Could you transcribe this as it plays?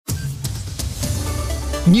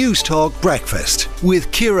News Talk Breakfast with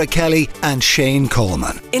Ciara Kelly and Shane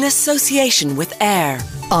Coleman. In association with AIR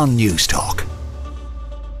On News Talk.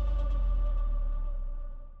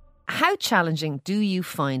 How challenging do you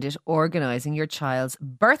find it organising your child's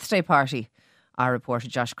birthday party? Our reporter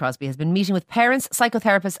Josh Crosbie has been meeting with parents,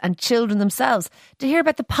 psychotherapists and children themselves to hear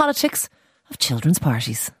about the politics of children's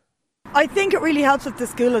parties. I think it really helps that the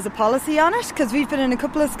school has a policy on it, because we've been in a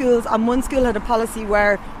couple of schools and one school had a policy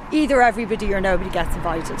where either everybody or nobody gets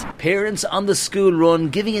invited. Parents on the school run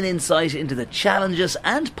giving an insight into the challenges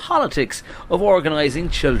and politics of organising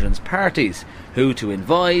children's parties. Who to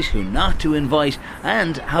invite, who not to invite,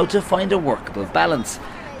 and how to find a workable balance.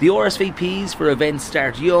 The RSVPs for events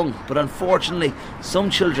start young, but unfortunately some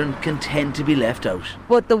children can tend to be left out.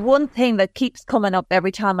 But the one thing that keeps coming up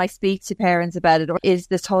every time I speak to parents about it is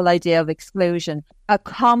this whole idea of exclusion. A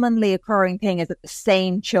commonly occurring thing is that the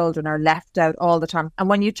same children are left out all the time. And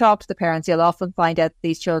when you talk to the parents, you'll often find out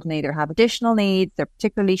these children either have additional needs, they're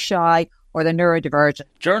particularly shy, or they're neurodivergent.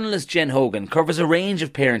 Journalist Jen Hogan covers a range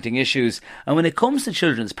of parenting issues, and when it comes to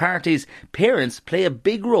children's parties, parents play a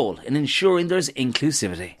big role in ensuring there's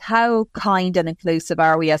inclusivity. How kind and inclusive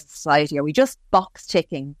are we as a society? Are we just box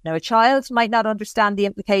ticking? Now, a child might not understand the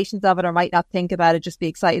implications of it or might not think about it, just be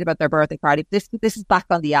excited about their birthday party. This is back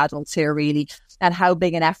on the adults here, really, and how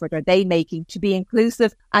big an effort are they making to be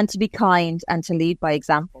inclusive and to be kind and to lead by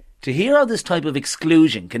example. To hear how this type of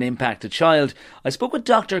exclusion can impact a child, I spoke with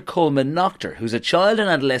Dr. Coleman Noctor, who's a child and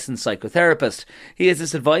adolescent psychotherapist. He has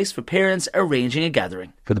this advice for parents arranging a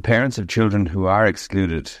gathering. For the parents of children who are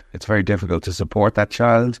excluded, it's very difficult to support that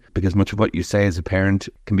child because much of what you say as a parent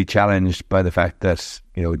can be challenged by the fact that,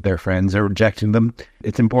 you know, their friends are rejecting them.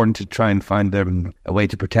 It's important to try and find them a way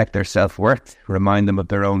to protect their self-worth, remind them of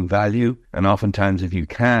their own value. And oftentimes, if you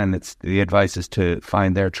can, the advice is to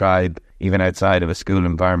find their tribe, even outside of a school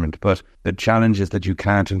environment. But the challenge is that you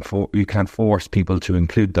can't force people to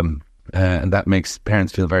include them. And that makes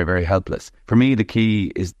parents feel very, very helpless. For me, the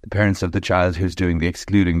key is the parents of the child who's doing the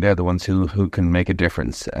excluding. They're the ones who can make a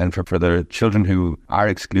difference. And for the children who are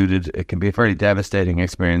excluded, it can be a very devastating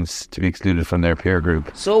experience to be excluded from their peer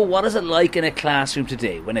group. So what is it like in a classroom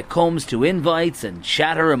today when it comes to invites and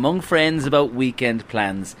chatter among friends about weekend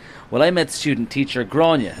plans? Well, I met student teacher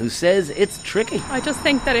Grania, who says it's tricky. I just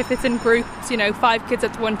think that if it's in groups, 5 kids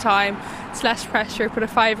at one time, it's less pressure. Put a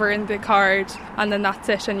 $5 in the card and then that's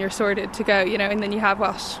it and you're sorted to go, and then you have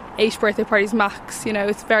 8 birthday parties max.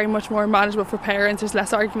 It's very much more manageable for parents. There's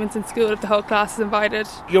less arguments in school if the whole class is invited.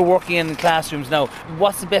 You're working in classrooms now.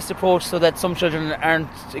 What's the best approach so that some children aren't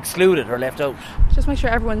excluded or left out? Just make sure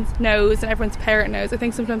everyone knows and everyone's parent knows. I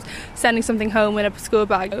think sometimes sending something home in a school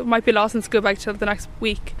bag, it might be lost in the school bag till the next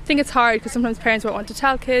week. I think it's hard because sometimes parents won't want to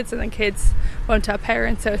tell kids and then kids won't tell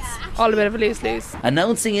parents, so it's all a bit of a lose-lose.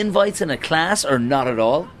 Announcing invites in a class or not at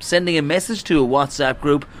all, sending a message to a WhatsApp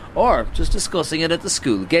group, or just discussing it at the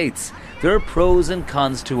school gates. There are pros and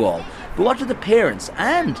cons to all. But what do the parents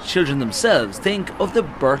and children themselves think of the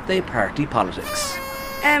birthday party politics?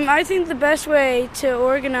 I think the best way to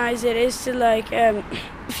organise it is to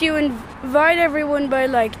if you invite everyone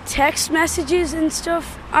by text messages and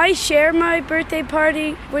stuff. I share my birthday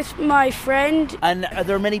party with my friend. And are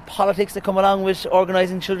there many politics that come along with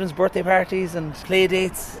organising children's birthday parties and play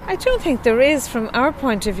dates? I don't think there is from our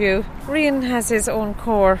point of view. Rian has his own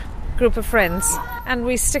core group of friends and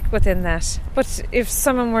we stick within that. But if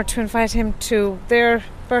someone were to invite him to their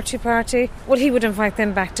birthday party, well, he would invite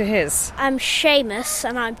them back to his. I'm Seamus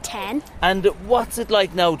and I'm 10. And what's it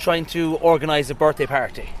like now trying to organise a birthday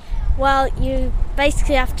party? Well, you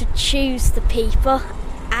basically have to choose the people,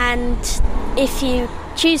 and if you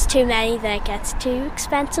choose too many then it gets too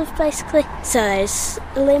expensive basically, so there's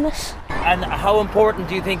a limit. And how important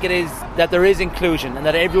do you think it is that there is inclusion and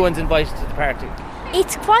that everyone's invited to the party?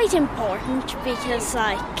 It's quite important because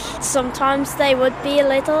sometimes they would be a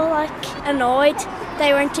little annoyed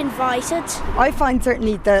they weren't invited. I find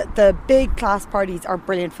certainly the big class parties are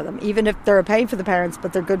brilliant for them, even if they're a pain for the parents,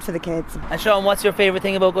 but they're good for the kids. And Sean, what's your favourite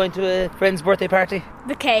thing about going to a friend's birthday party?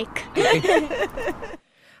 The cake.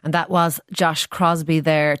 And that was Josh Crosbie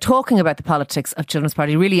there talking about the politics of children's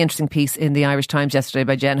party. Really interesting piece in the Irish Times yesterday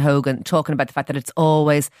by Jen Hogan, talking about the fact that it's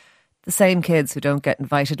always the same kids who don't get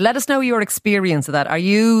invited. Let us know your experience of that. Are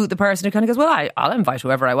you the person who kind of goes, well, I'll invite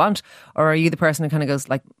whoever I want? Or are you the person who kind of goes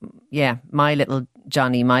yeah, my little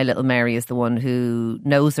Johnny, my little Mary is the one who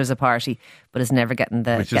knows there's a party but is never getting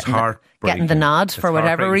the nod for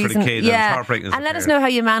whatever reason. For the kid, yeah, and let us know how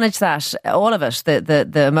you manage that, all of it,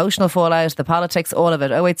 the emotional fallout, the politics, all of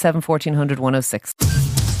it. 087 1400 106.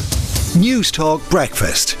 News Talk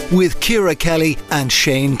Breakfast with Ciara Kelly and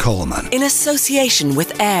Shane Coleman. In association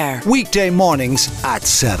with AIR. Weekday mornings at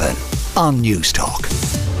 7 on News Talk.